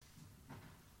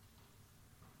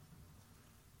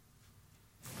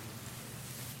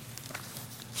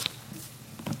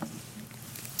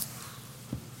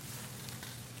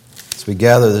we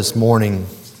gather this morning,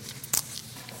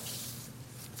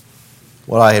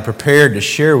 what I had prepared to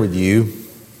share with you,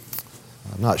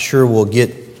 I'm not sure we'll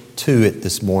get to it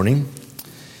this morning.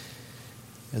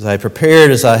 As I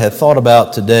had thought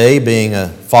about today being a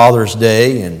Father's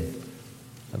Day and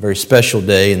a very special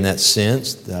day in that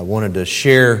sense, I wanted to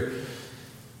share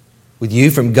with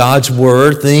you from God's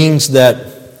Word things that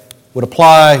would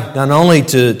apply not only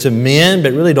to men,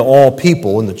 but really to all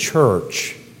people in the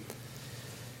church.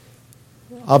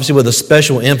 Obviously with a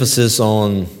special emphasis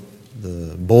on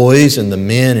the boys and the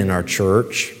men in our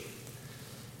church.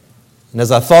 And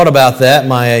as I thought about that,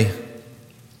 my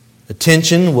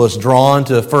attention was drawn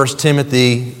to 1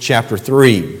 Timothy chapter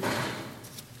 3.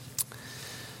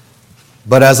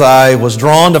 But as I was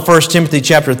drawn to 1 Timothy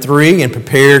chapter 3 and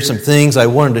prepared some things I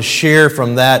wanted to share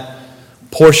from that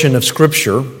portion of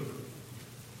Scripture,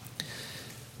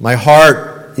 my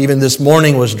heart, even this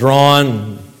morning, was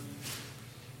drawn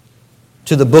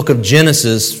to the book of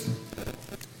Genesis,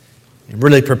 and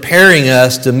really preparing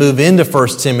us to move into 1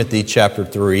 Timothy chapter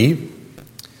 3.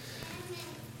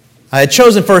 I had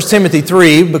chosen 1 Timothy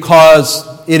 3 because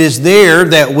it is there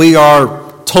that we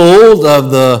are told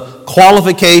of the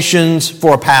qualifications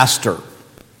for a pastor.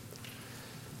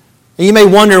 And you may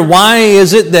wonder, why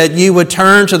is it that you would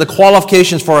turn to the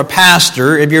qualifications for a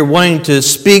pastor if you're wanting to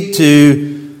speak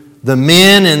to the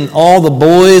men and all the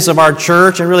boys of our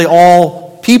church and really all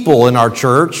people in our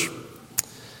church?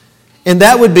 And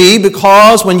that would be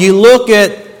because when you look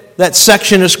at that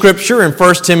section of Scripture in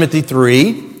 1 Timothy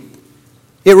 3,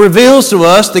 it reveals to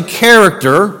us the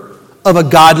character of a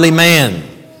godly man.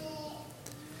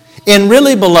 And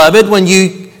really, beloved, when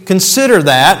you consider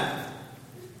that,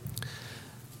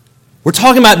 we're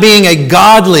talking about being a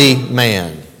godly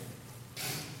man,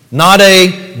 not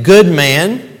a good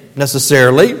man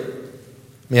necessarily.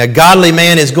 A godly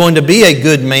man is going to be a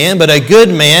good man, but a good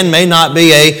man may not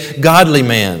be a godly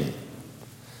man.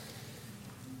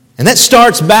 And that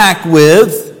starts back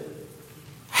with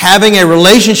having a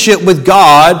relationship with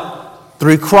God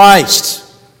through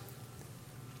Christ.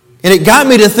 And it got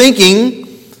me to thinking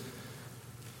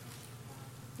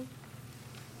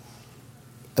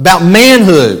about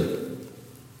manhood,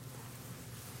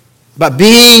 about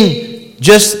being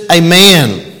just a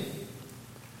man.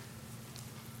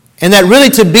 And that really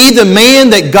to be the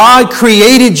man that God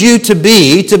created you to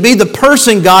be the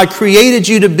person God created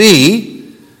you to be,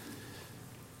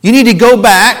 you need to go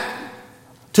back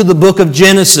to the book of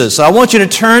Genesis. So I want you to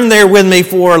turn there with me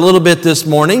for a little bit this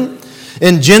morning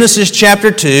in Genesis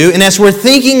chapter 2. And as we're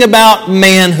thinking about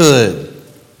manhood,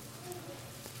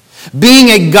 being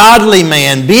a godly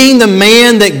man, being the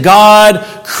man that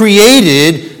God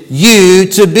created you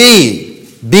to be,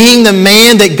 being the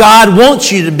man that God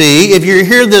wants you to be if you're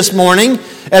here this morning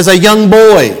as a young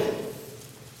boy.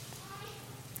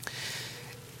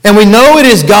 And we know it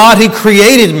is God who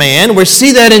created man. We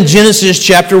see that in Genesis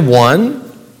chapter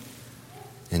 1.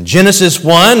 In Genesis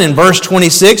 1, in verse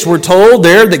 26, we're told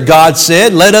there that God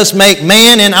said, "Let us make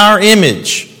man in our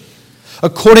image,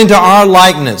 according to our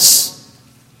likeness.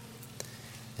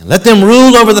 And let them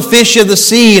rule over the fish of the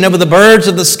sea, and over the birds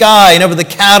of the sky, and over the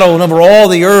cattle, and over all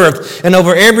the earth, and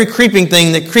over every creeping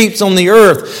thing that creeps on the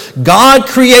earth." God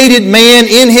created man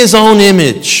in His own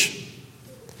image.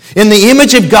 In the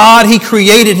image of God, He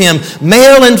created him.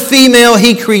 Male and female,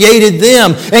 He created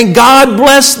them. And God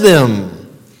blessed them.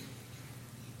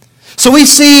 So we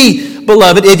see,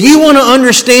 beloved, if you want to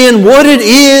understand what it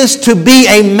is to be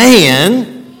a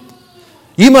man,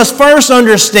 you must first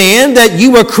understand that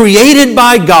you were created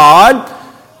by God,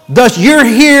 thus you're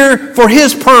here for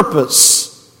His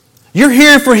purpose. You're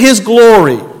here for His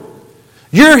glory.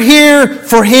 You're here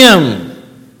for Him.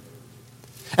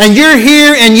 And you're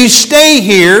here and you stay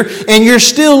here and you're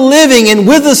still living and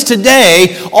with us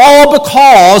today all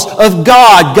because of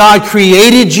God. God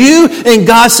created you and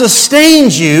God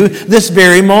sustains you this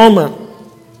very moment.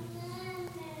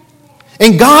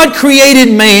 And God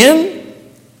created man.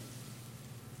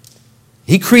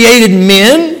 He created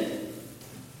men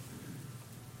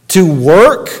to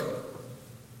work.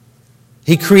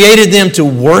 He created them to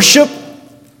worship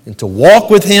and to walk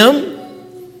with Him.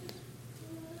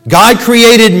 God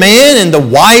created man and the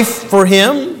wife for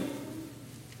him.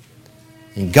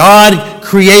 And God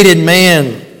created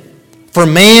man for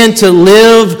man to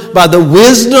live by the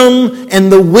wisdom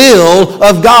and the will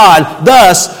of God.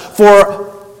 Thus,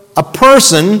 for a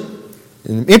person,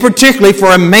 in particular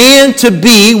for a man to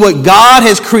be what God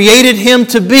has created him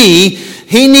to be,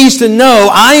 he needs to know,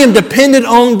 I am dependent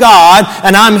on God,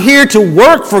 and I'm here to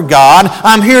work for God.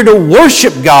 I'm here to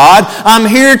worship God. I'm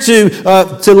here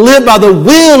to live by the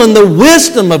will and the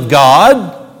wisdom of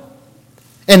God.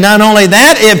 And not only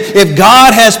that, if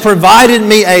God has provided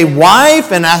me a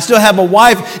wife, and I still have a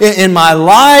wife in my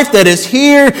life that is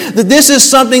here, that this is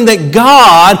something that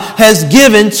God has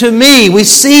given to me. We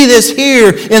see this here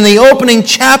in the opening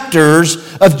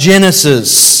chapters of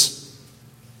Genesis.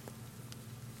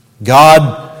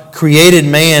 God created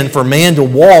man for man to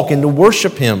walk and to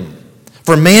worship Him,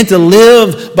 for man to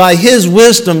live by His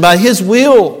wisdom, by His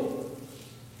will.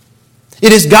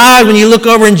 It is God, when you look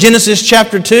over in Genesis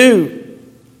chapter 2,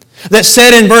 that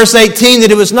said in verse 18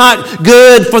 that it was not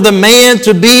good for the man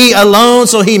to be alone,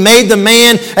 so He made the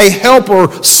man a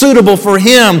helper suitable for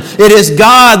him. It is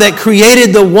God that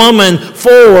created the woman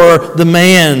for the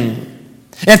man,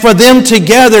 and for them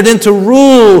together then to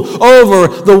rule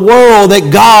over the world that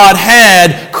God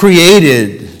had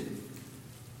created.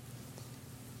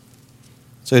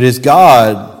 So it is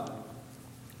God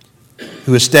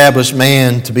who established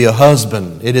man to be a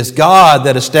husband. It is God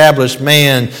that established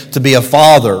man to be a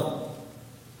father.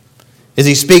 As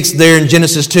He speaks there in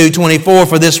Genesis 2:24,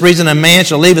 for this reason a man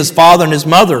shall leave his father and his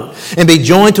mother and be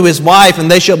joined to his wife, and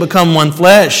they shall become one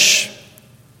flesh.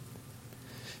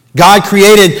 God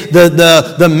created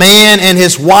the man and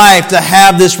his wife to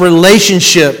have this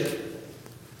relationship.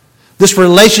 This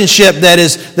relationship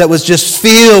that was just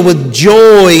filled with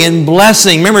joy and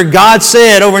blessing. Remember, God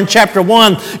said over in chapter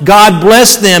 1, God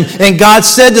blessed them, and God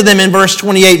said to them in verse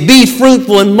 28, be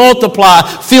fruitful and multiply,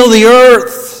 fill the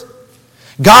earth.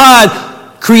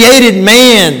 God created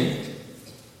man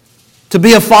to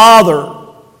be a father,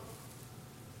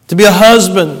 to be a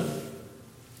husband.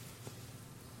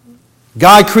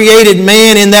 God created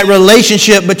man in that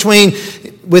relationship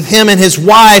with him and his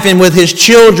wife and with his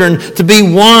children to be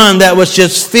one that was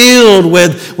just filled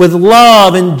with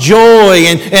love and joy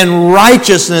and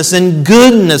righteousness and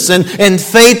goodness and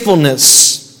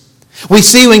faithfulness. We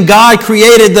see when God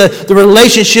created the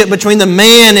relationship between the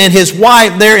man and his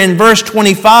wife there in verse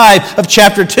 25 of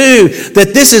chapter 2,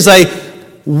 that this is a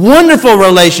wonderful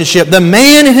relationship. The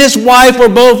man and his wife were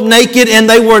both naked and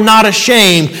they were not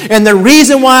ashamed. And the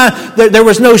reason why there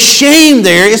was no shame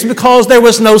there is because there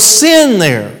was no sin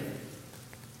there.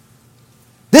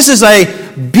 This is a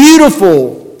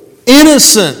beautiful,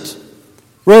 innocent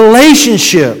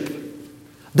relationship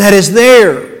that is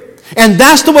there. And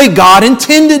that's the way God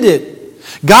intended it.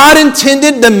 God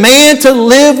intended the man to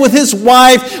live with his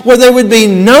wife where there would be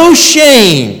no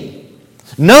shame,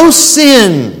 no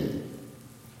sin.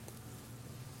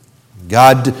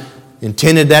 God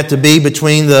intended that to be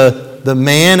between the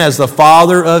man as the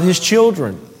father of his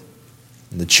children,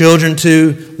 and the children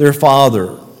to their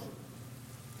father.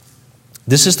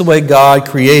 This is the way God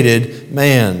created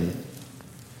man.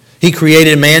 He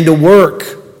created man to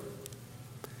work.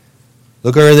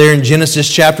 Look over there in Genesis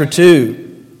chapter 2.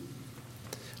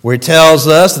 Where it tells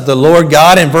us that the Lord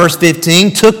God in verse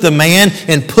 15 took the man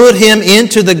and put him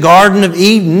into the Garden of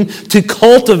Eden to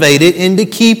cultivate it and to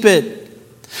keep it.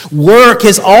 Work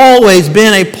has always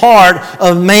been a part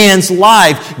of man's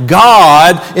life.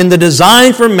 God, in the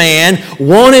design for man,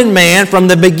 wanted man from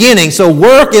the beginning. So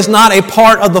work is not a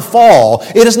part of the fall.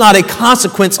 It is not a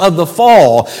consequence of the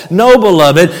fall. No,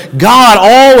 beloved, God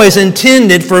always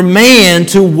intended for man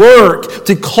to work,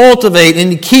 to cultivate,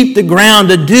 and to keep the ground,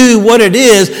 to do what it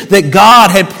is that God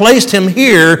had placed him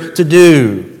here to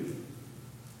do.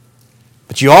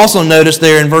 But you also notice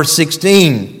there in verse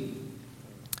 16,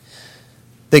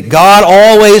 that God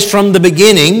always from the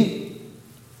beginning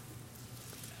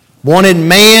wanted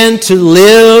man to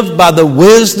live by the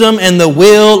wisdom and the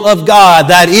will of God.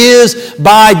 That is,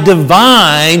 by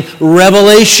divine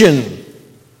revelation.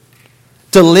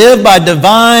 To live by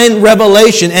divine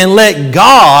revelation and let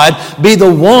God be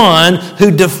the one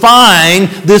who defined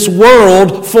this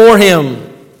world for him.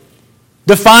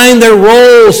 Define their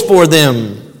roles for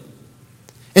them.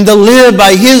 And to live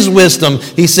by His wisdom.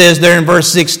 He says there in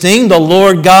verse 16, the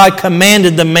Lord God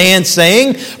commanded the man,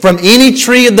 saying, from any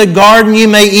tree of the garden you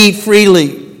may eat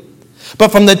freely.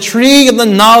 But from the tree of the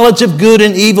knowledge of good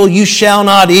and evil you shall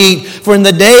not eat. For in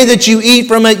the day that you eat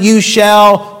from it you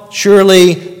shall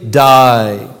surely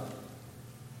die.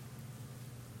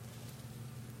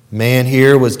 Man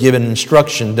here was given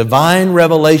instruction, divine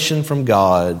revelation from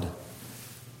God.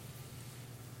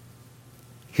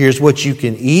 Here's what you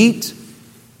can eat.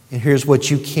 And here's what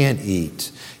you can't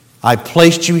eat. I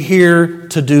placed you here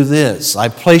to do this. I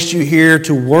placed you here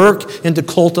to work and to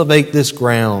cultivate this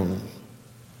ground.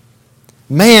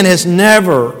 Man has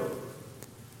never,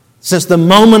 since the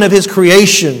moment of his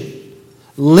creation,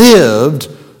 lived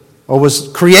or was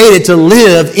created to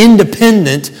live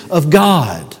independent of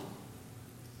God.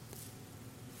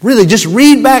 Really, just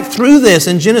read back through this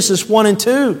in Genesis 1 and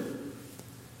 2.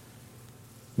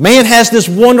 Man has this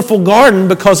wonderful garden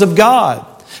because of God.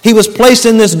 He was placed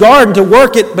in this garden to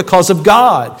work it because of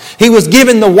God. He was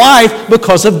given the wife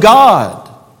because of God.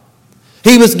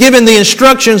 He was given the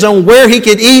instructions on where he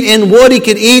could eat and what he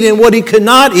could eat and what he could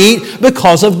not eat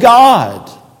because of God.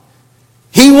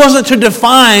 He wasn't to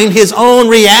define his own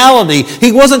reality.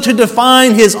 He wasn't to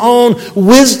define his own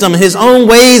wisdom, his own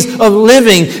ways of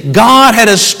living. God had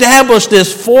established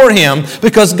this for him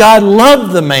because God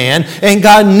loved the man and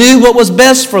God knew what was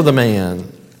best for the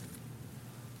man.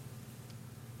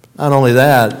 Not only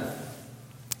that,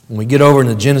 when we get over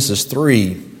into Genesis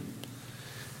 3,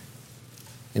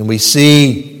 and we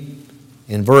see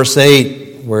in verse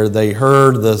 8, where they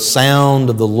heard the sound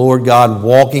of the Lord God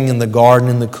walking in the garden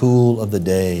in the cool of the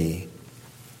day.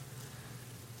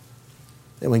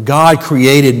 That when God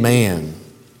created man,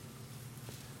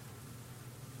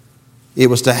 it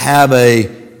was to have a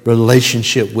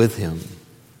relationship with Him.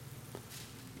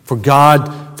 For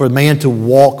man to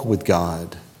walk with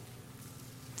God.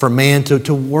 For man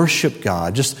to worship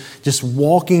God. Just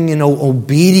walking in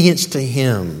obedience to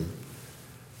Him.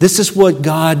 This is what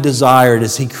God desired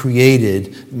as He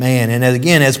created man. And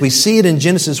again, as we see it in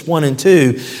Genesis 1 and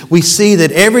 2, we see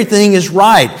that everything is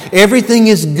right. Everything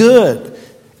is good.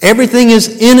 Everything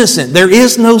is innocent. There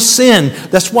is no sin.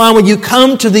 That's why when you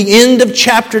come to the end of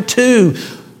chapter 2,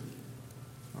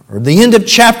 or the end of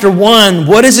chapter 1,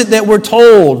 what is it that we're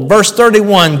told? Verse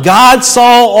 31, God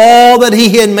saw all that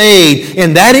He had made,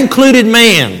 and that included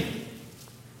man.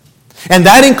 And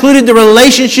that included the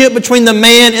relationship between the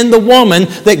man and the woman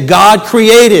that God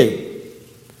created.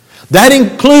 That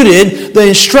included the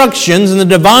instructions and the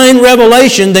divine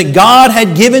revelation that God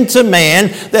had given to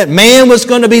man, that man was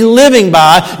going to be living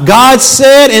by. God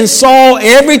said and saw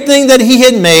everything that He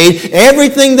had made,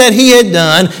 everything that He had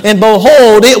done, and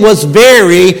behold, it was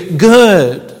very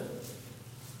good.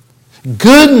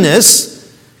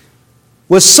 Goodness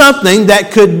was something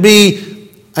that could be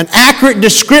an accurate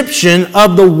description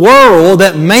of the world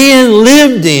that man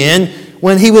lived in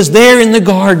when he was there in the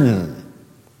garden.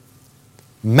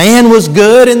 Man was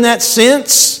good in that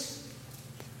sense.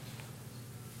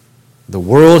 The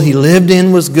world he lived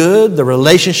in was good. The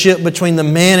relationship between the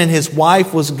man and his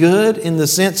wife was good in the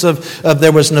sense of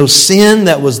there was no sin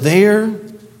that was there.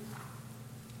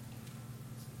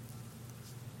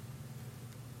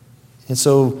 And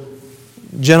so,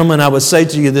 gentlemen, I would say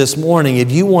to you this morning,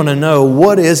 if you want to know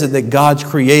what is it that God's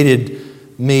created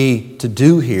me to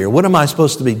do here, what am I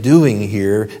supposed to be doing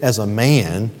here as a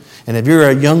man? And if you're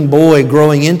a young boy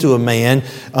growing into a man,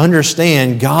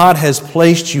 understand God has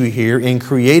placed you here and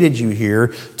created you here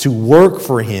to work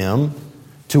for Him,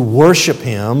 to worship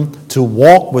Him, to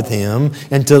walk with Him,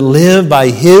 and to live by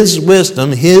His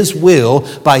wisdom, His will,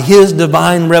 by His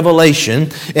divine revelation.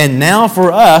 And now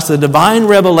for us, the divine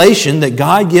revelation that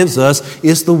God gives us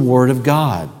is the Word of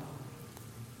God.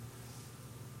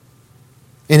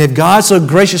 And if God so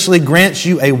graciously grants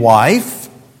you a wife,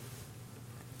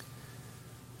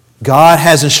 God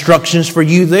has instructions for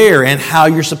you there and how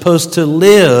you're supposed to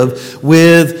live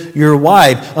with your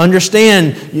wife.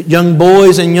 Understand, young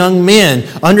boys and young men,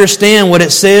 understand what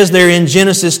it says there in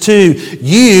Genesis 2.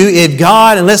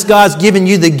 Unless God's given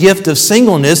you the gift of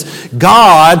singleness,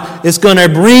 God is going to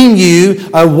bring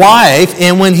you a wife,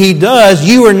 and when He does,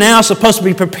 you are now supposed to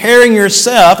be preparing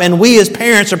yourself, and we as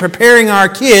parents are preparing our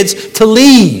kids to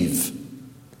leave,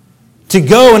 to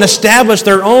go and establish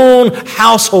their own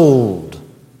household.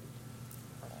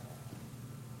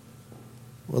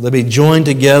 Will they be joined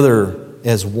together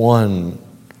as one?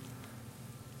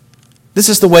 This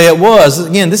is the way it was.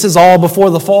 Again, this is all before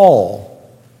the fall.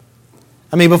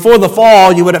 I mean, before the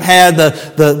fall, you would have had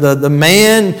the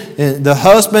man, the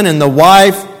husband and the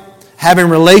wife having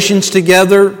relations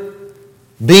together,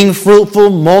 being fruitful,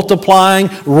 multiplying,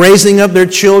 raising up their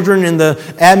children in the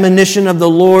admonition of the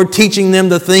Lord, teaching them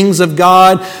the things of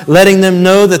God, letting them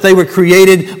know that they were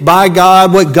created by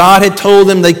God, what God had told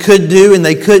them they could do and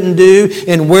they couldn't do,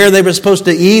 and where they were supposed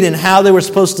to eat and how they were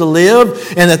supposed to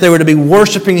live, and that they were to be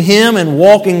worshiping Him and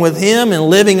walking with Him and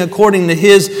living according to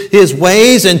His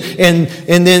ways, and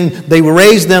then they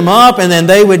raised them up, and then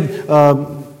they would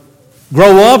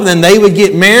grow up, and then they would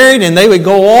get married, and they would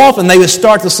go off, and they would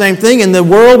start the same thing, and the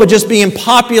world would just be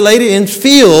populated and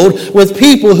filled with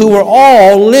people who were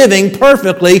all living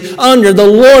perfectly under the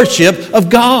lordship of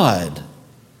God,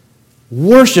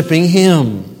 worshiping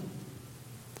Him.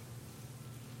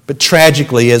 But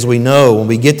tragically, as we know, when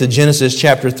we get to Genesis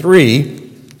chapter 3,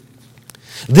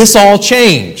 this all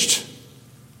changed.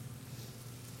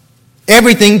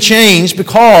 Everything changed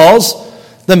because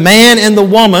the man and the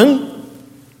woman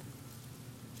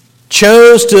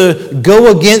chose to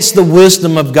go against the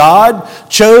wisdom of God,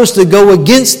 chose to go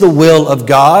against the will of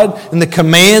God and the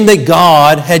command that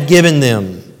God had given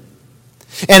them.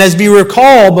 And as you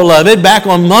recall, beloved, back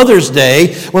on Mother's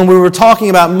Day, when we were talking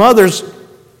about mothers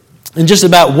and just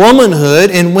about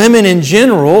womanhood and women in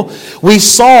general, we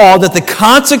saw that the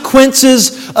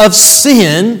consequences of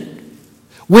sin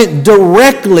went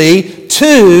directly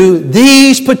to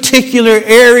these particular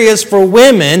areas for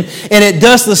women, and it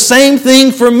does the same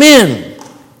thing for men.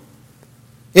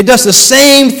 It does the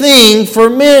same thing for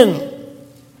men.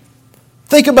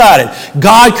 Think about it.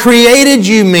 God created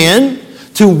you men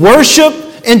to worship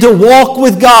and to walk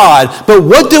with God. But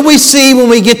what do we see when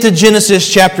we get to Genesis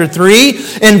chapter 3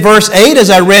 in verse 8,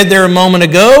 as I read there a moment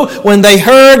ago? When they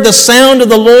heard the sound of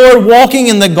the Lord walking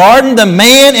in the garden, the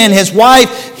man and his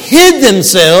wife hid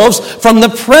themselves from the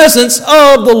presence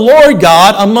of the Lord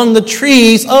God among the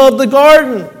trees of the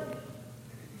garden.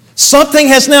 Something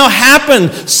has now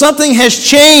happened. Something has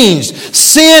changed.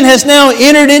 Sin has now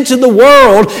entered into the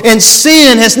world, and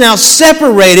sin has now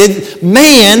separated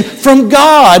man from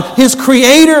God, his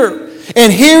Creator.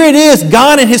 And here it is,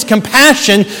 God in His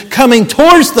compassion coming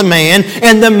towards the man,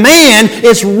 and the man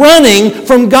is running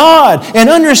from God. And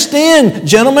understand,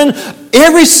 gentlemen,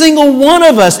 every single one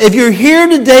of us, if you're here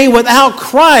today without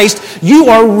Christ, you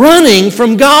are running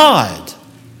from God.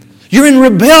 You're in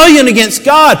rebellion against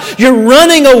God. You're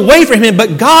running away from Him.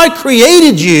 But God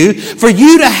created you for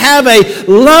you to have a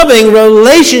loving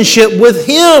relationship with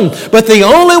Him. But the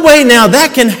only way now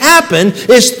that can happen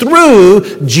is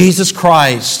through Jesus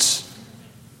Christ.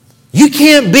 You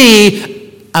can't be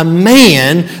a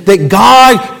man that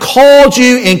God called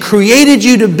you and created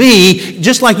you to be,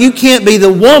 just like you can't be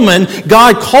the woman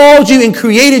God called you and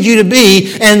created you to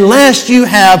be, unless you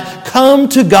have come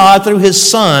to God through His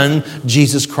Son,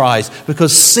 Jesus Christ.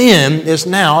 Because sin is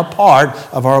now a part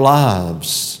of our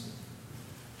lives.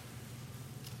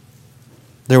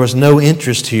 There was no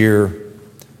interest here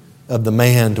of the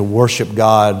man to worship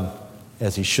God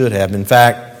as he should have. In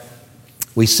fact,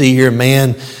 we see here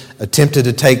man attempted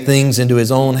to take things into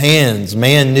his own hands.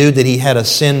 Man knew that he had a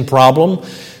sin problem.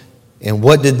 And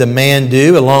what did the man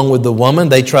do along with the woman?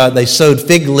 They sewed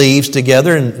fig leaves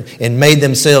together and made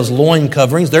themselves loin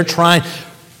coverings. They're trying,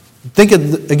 think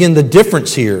of, again, the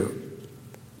difference here.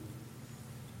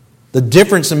 The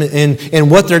difference in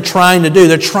what they're trying to do.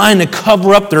 They're trying to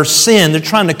cover up their sin. They're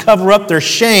trying to cover up their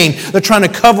shame. They're trying to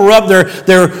cover up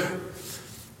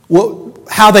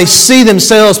how they see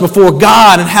themselves before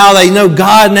God and how they know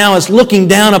God now is looking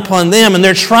down upon them, and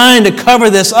they're trying to cover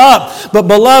this up. But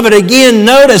beloved, again,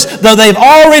 notice, though they've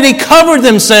already covered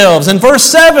themselves. In verse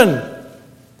 7,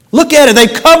 look at it.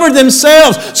 They've covered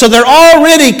themselves, so they're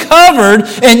already covered,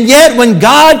 and yet when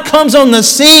God comes on the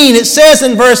scene, it says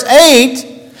in verse 8,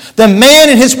 the man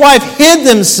and his wife hid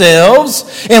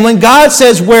themselves, and when God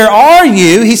says, "Where are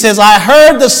you?" He says, "I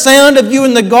heard the sound of you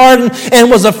in the garden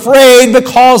and was afraid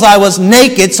because I was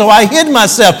naked, so I hid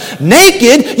myself."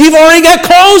 Naked? You've already got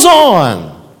clothes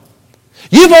on.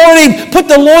 You've already put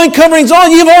the loin coverings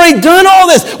on. You've already done all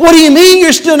this. What do you mean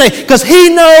you're still naked? Because he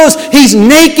knows he's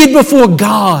naked before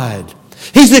God.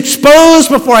 He's exposed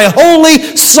before a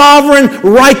holy, sovereign,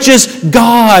 righteous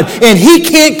God, and he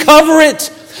can't cover it.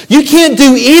 You can't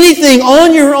do anything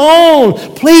on your own.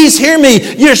 Please hear me.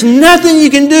 There's nothing you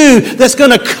can do that's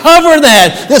going to cover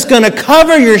that, that's going to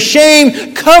cover your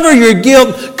shame, cover your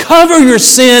guilt, cover your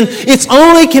sin. It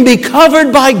only can be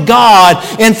covered by God.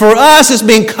 And for us, it's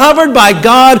being covered by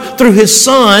God through His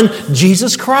Son,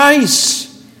 Jesus Christ.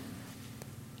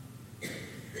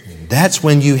 And that's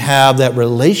when you have that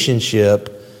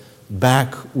relationship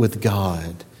back with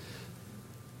God.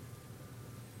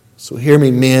 So hear me,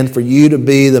 men, for you to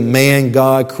be the man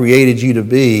God created you to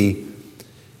be,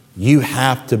 you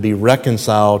have to be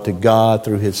reconciled to God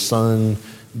through His Son,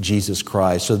 Jesus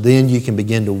Christ. So then you can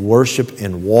begin to worship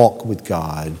and walk with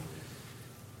God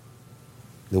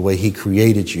the way He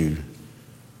created you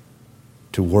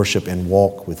to worship and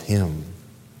walk with Him.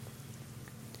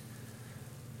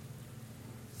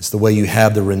 It's the way you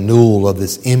have the renewal of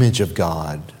this image of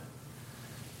God.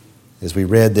 As we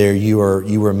read there, you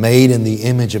were made in the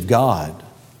image of God.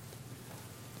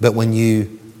 But when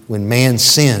man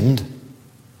sinned,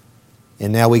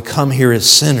 and now we come here as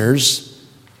sinners,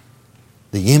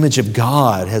 the image of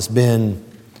God has been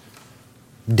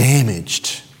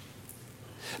damaged.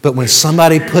 But when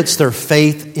somebody puts their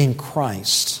faith in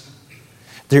Christ,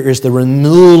 there is the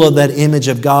renewal of that image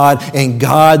of God, and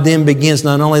God then begins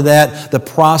not only that, the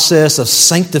process of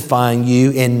sanctifying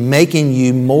you and making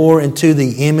you more into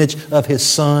the image of His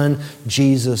Son,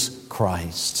 Jesus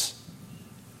Christ.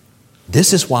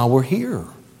 This is why we're here.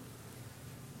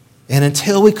 And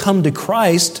until we come to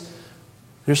Christ,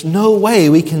 there's no way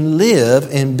we can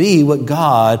live and be what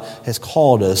God has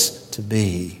called us to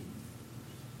be.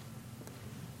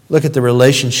 Look at the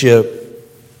relationship.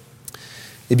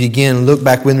 If you again look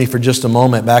back with me for just a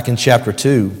moment, back in chapter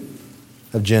 2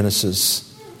 of Genesis.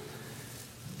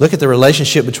 Look at the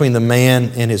relationship between the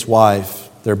man and his wife.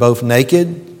 They're both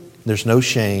naked. There's no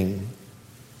shame.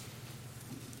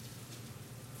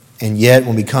 And yet,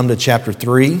 when we come to chapter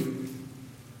 3,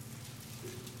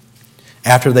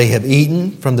 after they have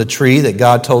eaten from the tree that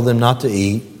God told them not to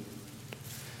eat,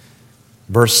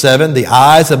 verse 7, the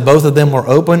eyes of both of them were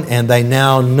open, and they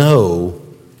now know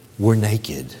we're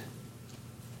naked.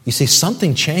 You see,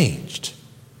 something changed.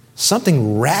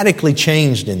 Something radically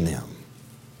changed in them.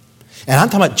 And I'm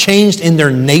talking about changed in their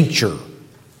nature.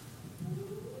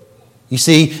 You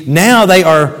see, now they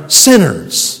are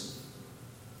sinners.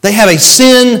 They have a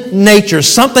sin nature,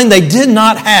 something they did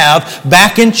not have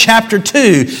back in chapter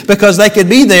 2, because they could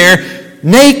be there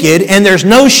naked and there's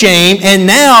no shame, and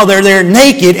now they're there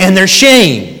naked and there's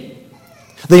shame.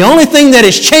 The only thing that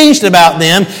has changed about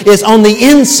them is on the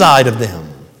inside of them.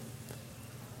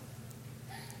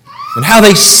 And how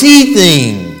they see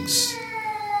things.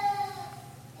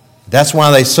 That's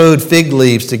why they sewed fig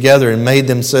leaves together and made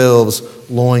themselves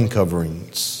loin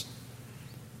coverings.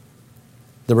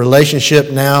 The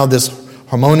relationship now, this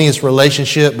harmonious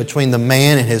relationship between the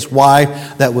man and his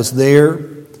wife that was there,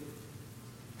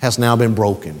 has now been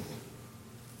broken.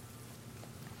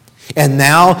 And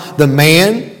now the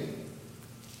man,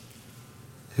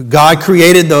 who God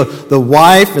created the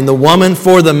wife and the woman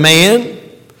for the man,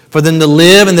 for them to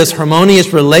live in this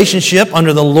harmonious relationship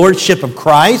under the lordship of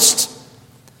Christ,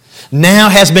 now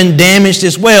has been damaged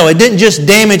as well. It didn't just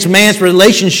damage man's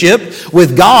relationship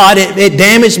with God, it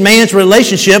damaged man's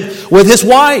relationship with his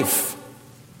wife.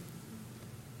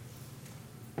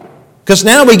 Because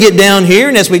now we get down here,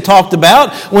 and as we talked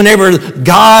about, whenever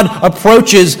God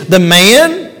approaches the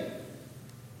man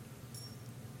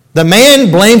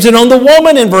blames it on the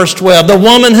woman in verse 12. The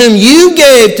woman whom you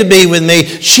gave to be with me,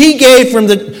 she gave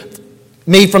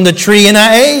me from the tree and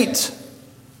I ate.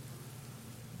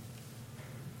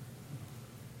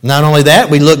 Not only that,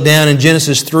 we look down in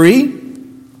Genesis 3.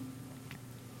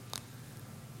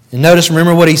 And notice,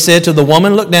 remember what he said to the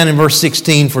woman? Look down in verse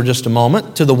 16 for just a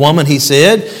moment. To the woman he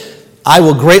said, I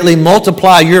will greatly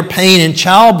multiply your pain in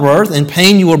childbirth. In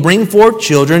pain you will bring forth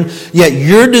children. Yet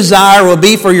your desire will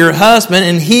be for your husband,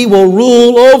 and he will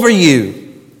rule over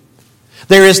you.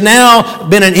 There has now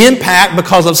been an impact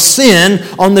because of sin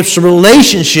on this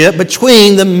relationship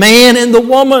between the man and the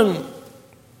woman.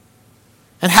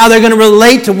 And how they're going to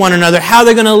relate to one another, how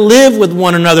they're going to live with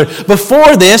one another.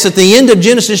 Before this, at the end of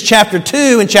Genesis chapter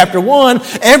 2 and chapter 1,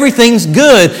 everything's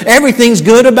good. Everything's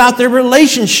good about their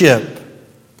relationship.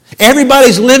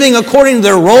 Everybody's living according to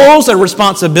their roles, their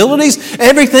responsibilities.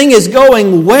 Everything is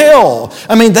going well.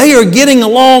 I mean, they are getting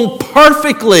along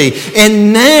perfectly.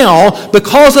 And now,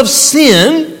 because of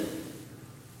sin,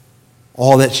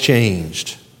 all that's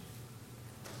changed.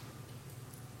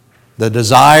 The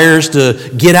desires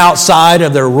to get outside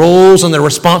of their roles and their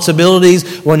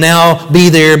responsibilities will now be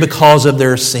there because of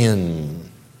their sin.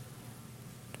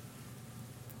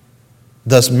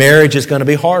 Thus, marriage is going to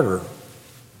be harder.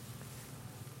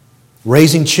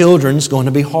 Raising children is going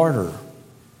to be harder.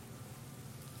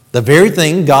 The very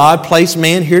thing God placed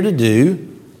man here to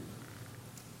do,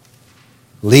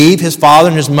 leave his father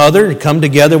and his mother and come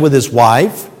together with his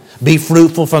wife, be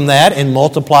fruitful from that and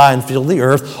multiply and fill the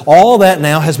earth. All that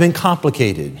now has been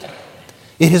complicated.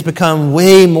 It has become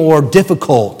way more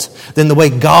difficult than the way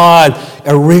God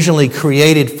originally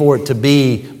created for it to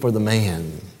be for the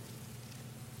man.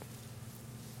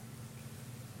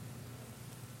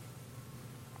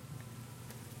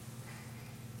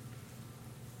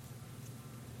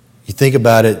 You think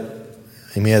about it,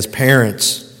 I mean, as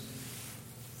parents,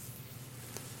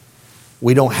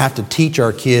 we don't have to teach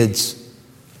our kids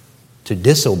to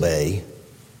disobey.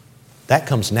 That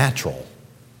comes natural.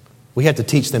 We have to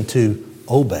teach them to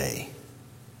obey.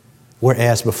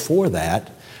 Whereas before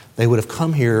that, they would have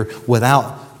come here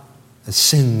without a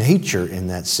sin nature in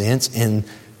that sense, and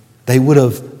they would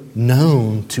have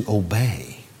known to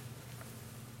obey.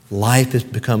 Life has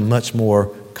become much more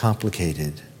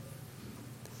complicated.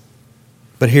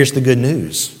 But here's the good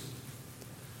news.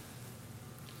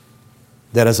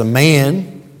 That as a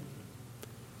man,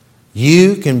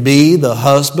 you can be the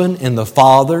husband and the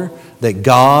father that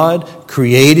God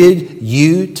created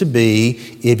you to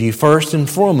be if you first and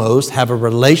foremost have a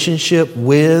relationship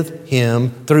with Him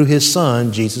through His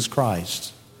Son, Jesus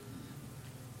Christ.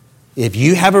 If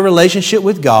you have a relationship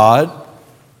with God,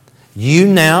 You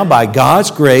now, by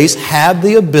God's grace, have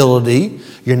the ability.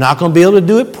 You're not going to be able to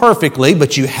do it perfectly,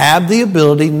 but you have the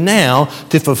ability now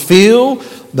to fulfill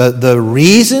the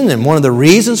reason, and one of the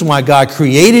reasons why God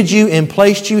created you and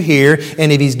placed you here.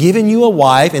 And if He's given you a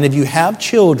wife, and if you have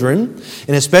children,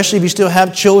 and especially if you still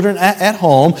have children at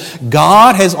home,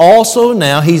 God has also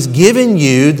now, He's given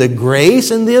you the grace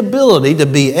and the ability to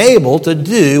be able to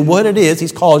do what it is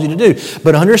He's called you to do.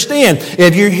 But understand,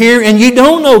 if you're here and you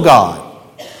don't know God,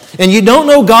 and you don't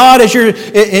know God as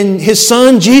in His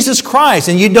Son, Jesus Christ,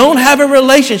 and you don't have a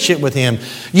relationship with Him,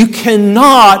 you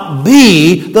cannot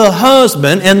be the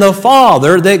husband and the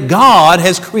father that God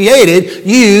has created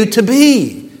you to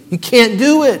be. You can't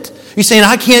do it. You're saying,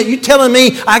 you're telling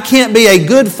me I can't be a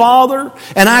good father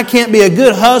and I can't be a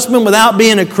good husband without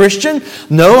being a Christian?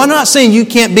 No, I'm not saying you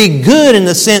can't be good in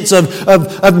the sense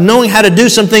of knowing how to do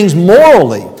some things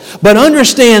morally. But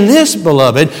understand this,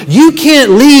 beloved, you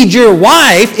can't lead your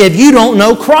wife if you don't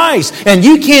know Christ. And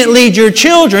you can't lead your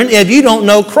children if you don't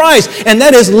know Christ. And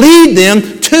that is lead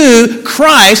them to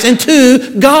Christ and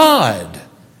to God.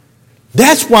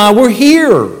 That's why we're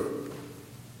here.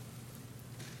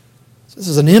 This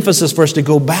is an emphasis for us to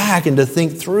go back and to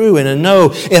think through and to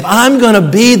know, if I'm going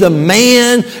to be the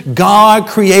man God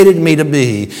created me to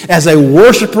be, as a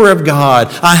worshiper of God,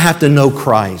 I have to know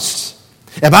Christ.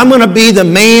 If I'm going to be the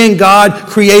man God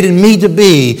created me to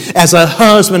be, as a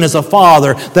husband, as a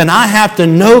father, then I have to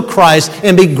know Christ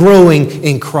and be growing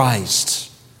in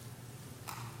Christ.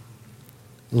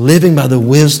 Living by the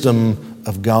wisdom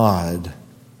of God.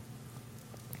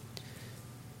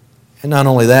 And not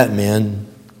only that, men,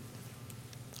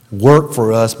 work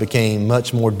for us became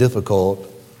much more difficult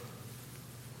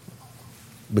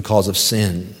because of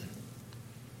sin.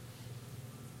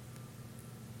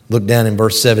 Look down in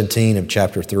verse 17 of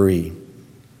chapter 3.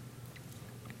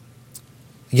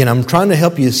 Again, I'm trying to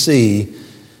help you see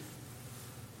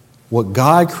what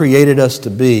God created us to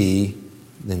be.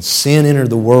 Then sin entered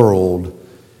the world,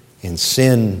 and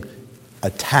sin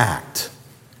attacked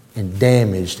and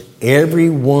damaged every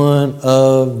one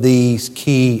of these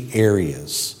key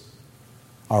areas.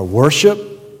 Our worship,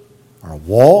 our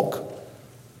walk,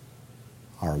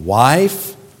 our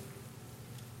wife,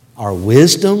 our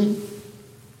wisdom,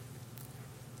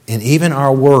 and even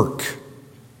our work.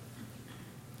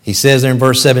 He says there in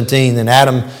verse 17, then to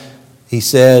Adam he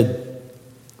said,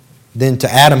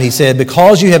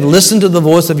 because you have listened to the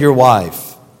voice of your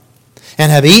wife,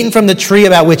 and have eaten from the tree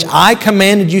about which I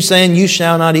commanded you, saying, you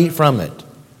shall not eat from it.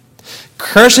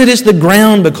 Cursed is the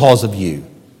ground because of you.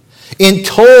 In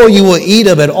toil you will eat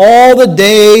of it all the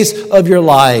days of your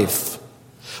life.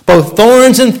 Both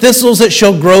thorns and thistles it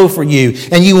shall grow for you,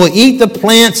 and you will eat the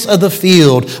plants of the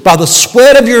field. By the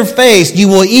sweat of your face you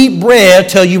will eat bread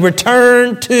till you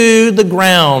return to the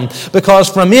ground, because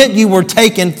from it you were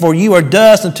taken, for you are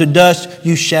dust, and to dust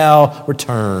you shall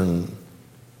return.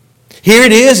 Here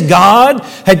it is, God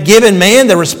had given man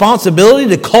the responsibility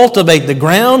to cultivate the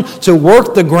ground, to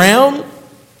work the ground.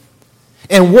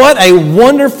 And what a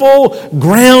wonderful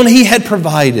ground He had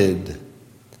provided.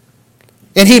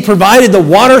 And He provided the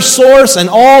water source and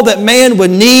all that man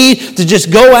would need to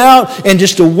just go out and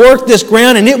just to work this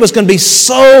ground. And it was going to be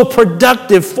so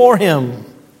productive for him.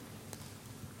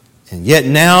 And yet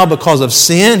now, because of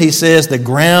sin, He says the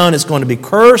ground is going to be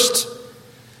cursed.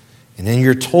 And in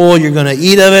your toil, you're going to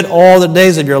eat of it all the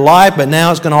days of your life. But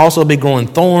now it's going to also be growing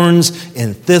thorns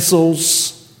and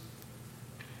thistles.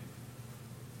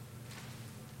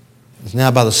 It's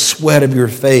now by the sweat of your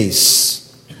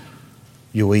face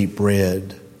you'll eat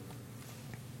bread.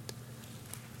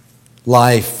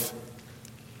 Life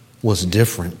was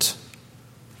different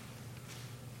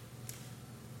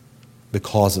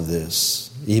because of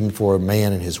this, even for a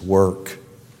man and his work.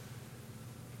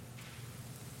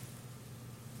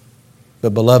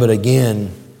 But beloved,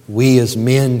 again, we as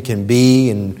men can be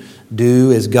and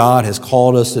do as God has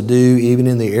called us to do, even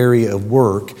in the area of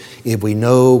work, if we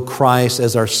know Christ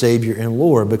as our Savior and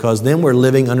Lord, because then we're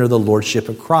living under the Lordship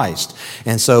of Christ.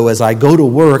 And so as I go to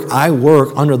work, I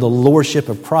work under the Lordship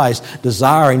of Christ,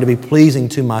 desiring to be pleasing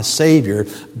to my Savior,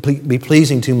 be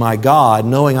pleasing to my God,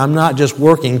 knowing I'm not just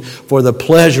working for the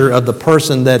pleasure of the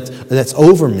person that's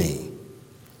over me.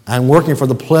 I'm working for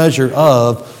the pleasure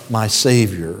of my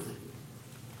Savior.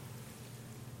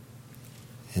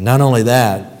 And not only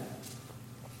that,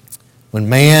 when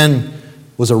man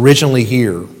was originally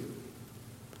here,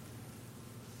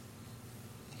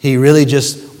 he really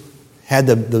just had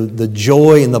the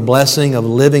joy and the blessing of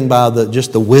living by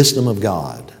just the wisdom of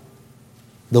God,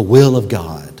 the will of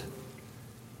God.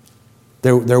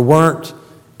 There weren't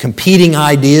competing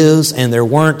ideas and there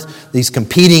weren't these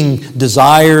competing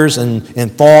desires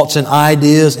and thoughts and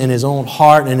ideas in his own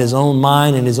heart and his own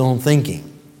mind and his own thinking.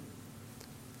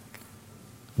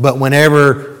 But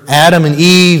whenever Adam and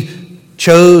Eve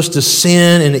chose to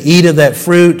sin and to eat of that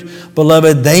fruit,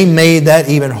 beloved, they made that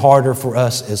even harder for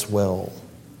us as well.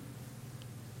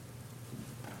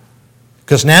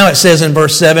 Because now it says in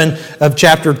verse 7 of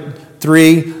chapter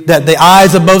 3 that the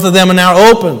eyes of both of them are now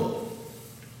open.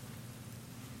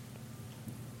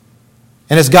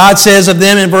 And as God says of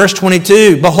them in verse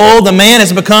 22, behold, the man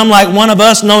has become like one of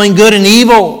us, knowing good and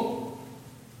evil.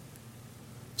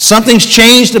 Something's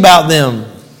changed about them.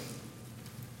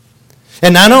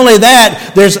 And not only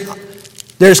that,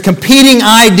 there's competing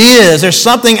ideas. There's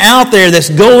something out there that's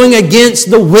going against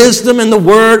the wisdom and the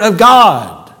Word of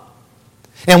God.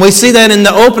 And we see that in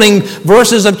the opening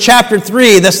verses of chapter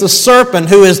 3. That's the serpent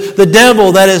who is the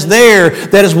devil that is there,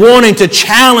 that is wanting to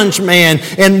challenge man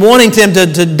and wanting him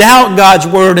to doubt God's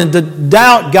Word and to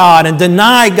doubt God and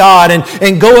deny God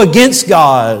and go against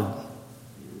God.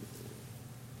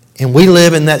 And we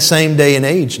live in that same day and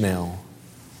age now,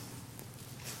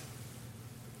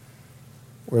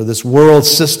 where this world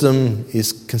system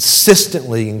is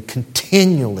consistently and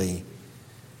continually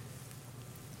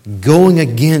going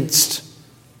against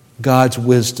God's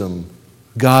wisdom,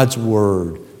 God's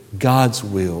Word, God's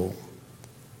will.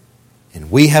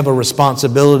 And we have a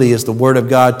responsibility, as the Word of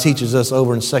God teaches us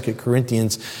over in 2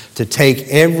 Corinthians, to take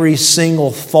every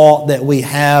single thought that we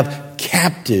have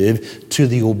captive to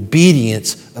the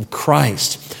obedience of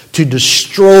Christ, to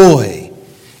destroy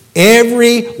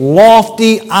every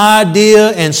lofty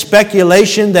idea and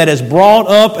speculation that is brought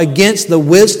up against the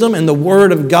wisdom and the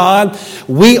Word of God.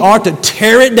 We are to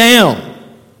tear it down.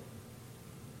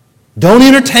 Don't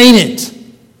entertain it.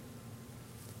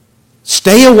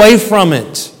 Stay away from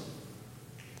it.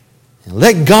 And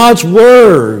let God's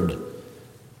Word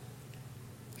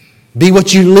be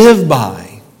what you live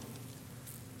by.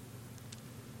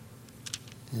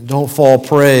 And don't fall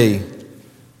prey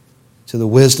to the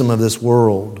wisdom of this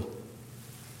world.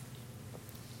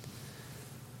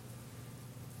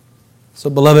 So,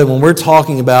 beloved, when we're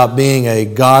talking about being a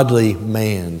godly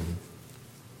man,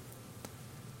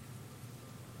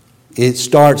 it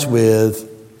starts with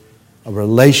a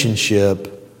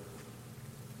relationship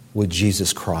with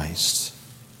Jesus Christ,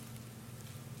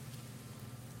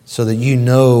 so that you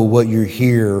know what you're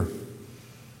here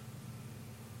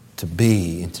to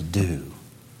be and to do.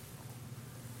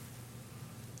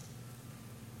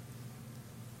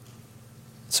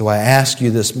 So I ask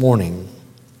you this morning,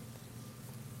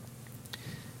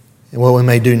 and what we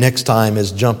may do next time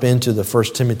is jump into the 1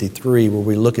 Timothy 3, where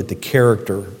we look at the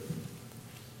character.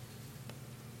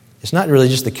 It's not really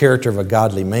just the character of a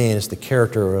godly man, it's the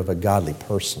character of a godly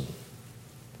person.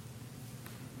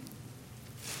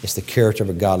 It's the character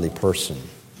of a godly person.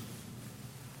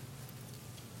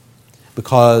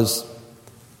 Because,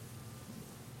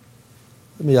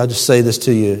 I'll just say this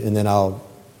to you, and then I'll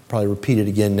probably repeat it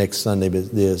again next Sunday,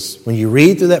 but this. When you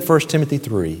read through that 1 Timothy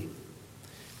 3,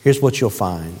 here's what you'll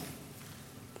find.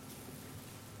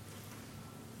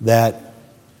 That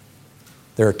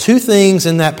there are two things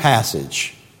in that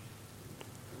passage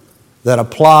that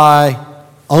apply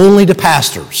only to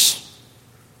pastors.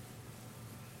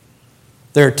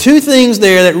 There are two things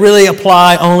there that really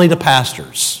apply only to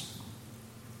pastors.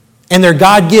 And they're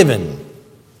God-given.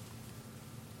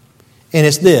 And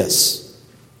it's this: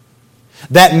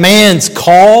 that man's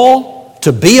call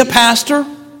to be a pastor,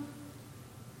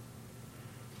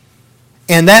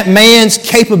 and that man's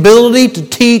capability to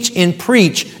teach and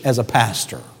preach as a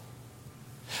pastor.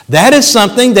 That is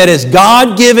something that is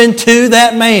God-given to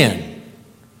that man.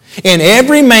 And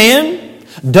every man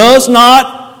does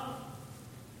not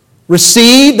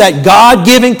receive that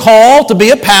God-given call to be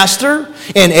a pastor,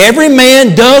 and every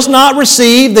man does not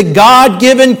receive the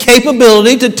God-given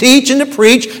capability to teach and to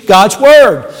preach God's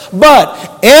Word.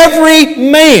 But every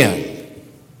man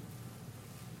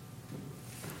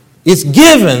is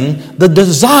given the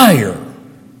desire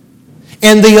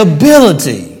and the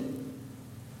ability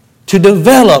to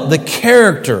develop the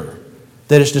character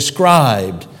that is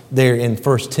described there in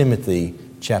 1 Timothy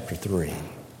chapter 3.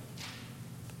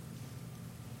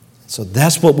 So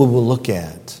that's what we will look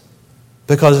at.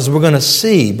 Because as we're going to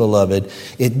see, beloved,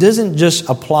 it doesn't just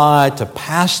apply to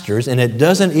pastors, and it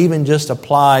doesn't even just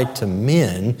apply to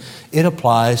men. It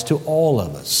applies to all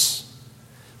of us.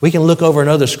 We can look over in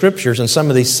other scriptures, and some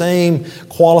of these same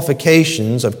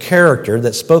qualifications of character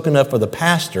that's spoken of for the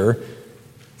pastor,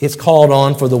 it's called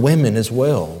on for the women as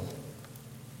well.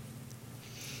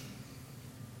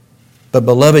 But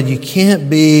beloved, you can't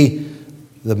be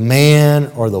the man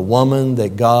or the woman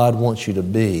that God wants you to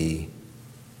be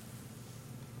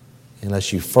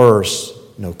unless you first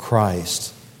know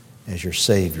Christ as your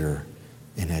Savior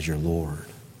and as your Lord.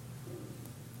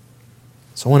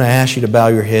 So I want to ask you to bow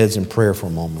your heads in prayer for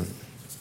a moment.